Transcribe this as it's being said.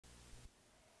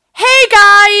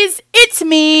it's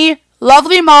me,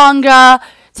 Lovely Manga.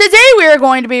 Today we are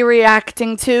going to be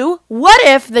reacting to What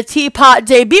If the Teapot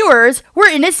Debuters Were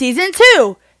in a Season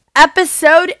 2,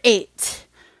 Episode 8.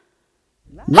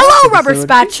 Hello, Rubber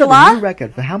Spatula! A new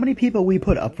record for how many people we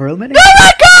put up for elimination. New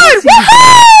record!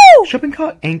 Woohoo! Shopping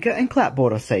cart, anchor, and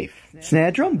clapboard are safe.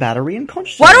 Snare drum, battery, and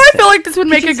conscious. Why do I feel like this would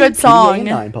make a good song?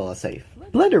 9 are safe.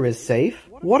 Blender is safe.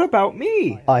 What about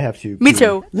me? I have to. Me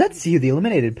too. Let's see who the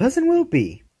eliminated person will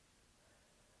be.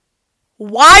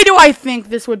 Why do I think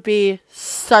this would be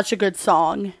such a good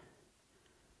song?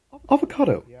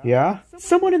 Avocado. Yeah?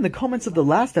 Someone in the comments of the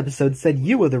last episode said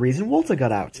you were the reason Walter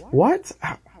got out. What?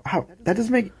 How? That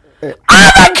doesn't make... Avocado!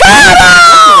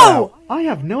 I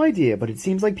have no idea, but it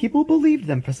seems like people believed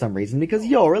them for some reason because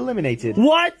you're eliminated.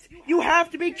 What? You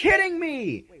have to be kidding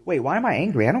me! Wait, why am I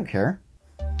angry? I don't care.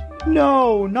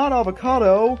 No, not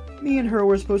Avocado. Me and her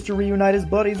were supposed to reunite as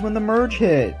buddies when the merge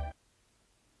hit.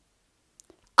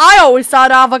 I always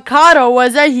thought Avocado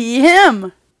was a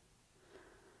he-him.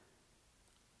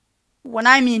 When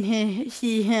I mean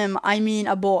he-him, I mean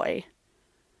a boy.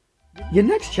 Your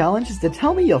next challenge is to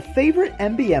tell me your favorite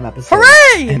MBM episode.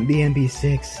 Hooray! MBMB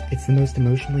 6, it's the most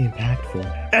emotionally impactful.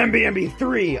 MBMB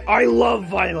 3, I love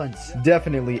violence.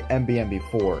 Definitely MBMB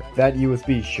 4. That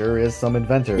USB sure is some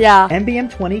inventor. Yeah. MBM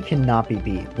 20 cannot be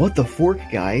beat. What the fork,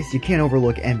 guys? You can't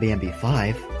overlook MBMB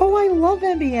 5. Oh, I love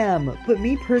MBM, but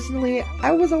me personally,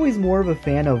 I was always more of a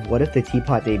fan of What If the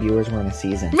Teapot Debuters Were in a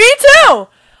Season. Me too!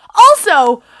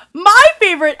 Also, my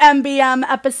favorite MBM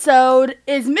episode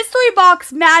is Mystery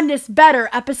Box Madness Better,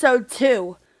 Episode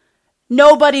 2.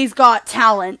 Nobody's Got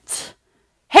Talent.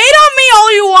 Hate on me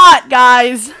all you want,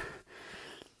 guys.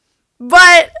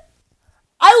 But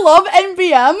I love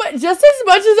MBM just as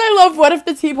much as I love What If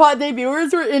the Teapot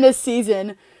Debuters Were in a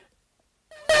Season.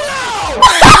 No!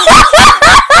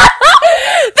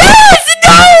 There's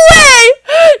no way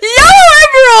Yellow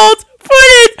Emerald put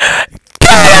it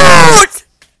out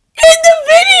in the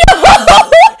video!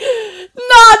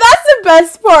 Nah, that's the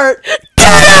best part.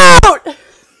 Get out!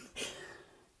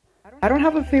 I don't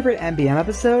have a favorite MBM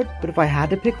episode, but if I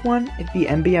had to pick one, it'd be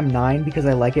MBM 9 because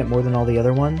I like it more than all the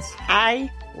other ones.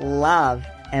 I love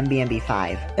MBMB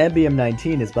 5. MBM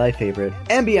 19 is my favorite.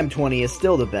 MBM 20 is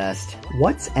still the best.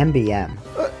 What's MBM?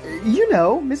 You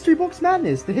know, Mystery Box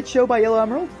Madness, the hit show by Yellow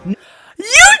Emerald. You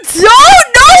don't know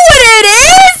what it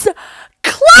is?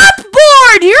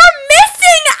 Clapboard! You're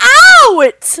missing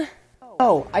out!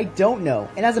 Oh, I don't know.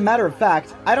 And as a matter of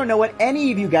fact, I don't know what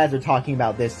any of you guys are talking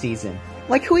about this season.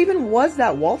 Like, who even was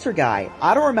that Walter guy?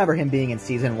 I don't remember him being in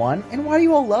Season 1, and why do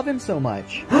you all love him so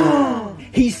much?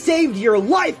 He saved your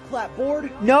life,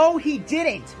 Clapboard! No, he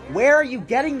didn't! Where are you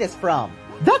getting this from?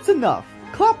 That's enough!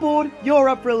 Clapboard, you're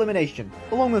up for elimination,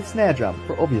 along with Snare Drum,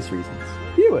 for obvious reasons.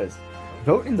 Viewers,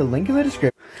 vote in the link in the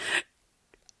description.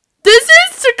 This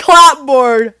is to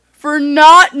Clapboard for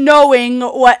not knowing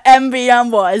what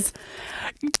MBM was.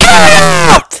 Get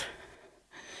out!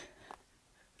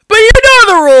 But you know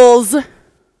the rules.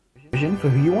 For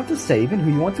who you want to save and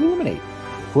who you want to eliminate.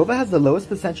 Whoever has the lowest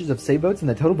percentage of save votes in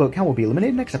the total vote count will be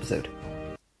eliminated next episode.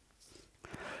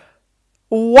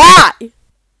 Why?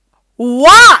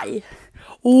 Why?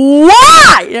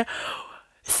 Why?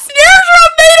 Snare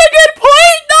Drum made a good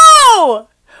point, though!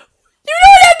 You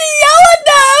don't have to yell at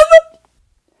them!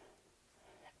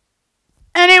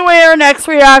 Anyway, our next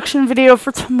reaction video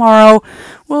for tomorrow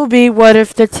will be What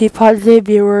If the Teapot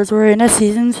Debuters Were in a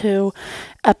Season 2,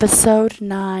 Episode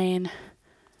 9.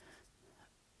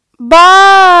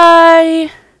 Bye!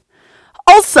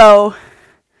 Also,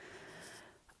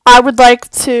 I would like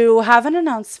to have an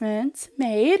announcement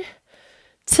made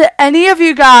to any of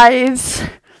you guys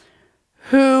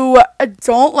who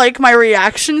don't like my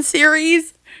reaction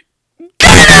series.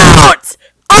 Get out!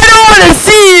 I don't want to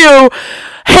see you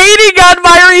hating on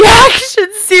my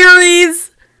reaction series.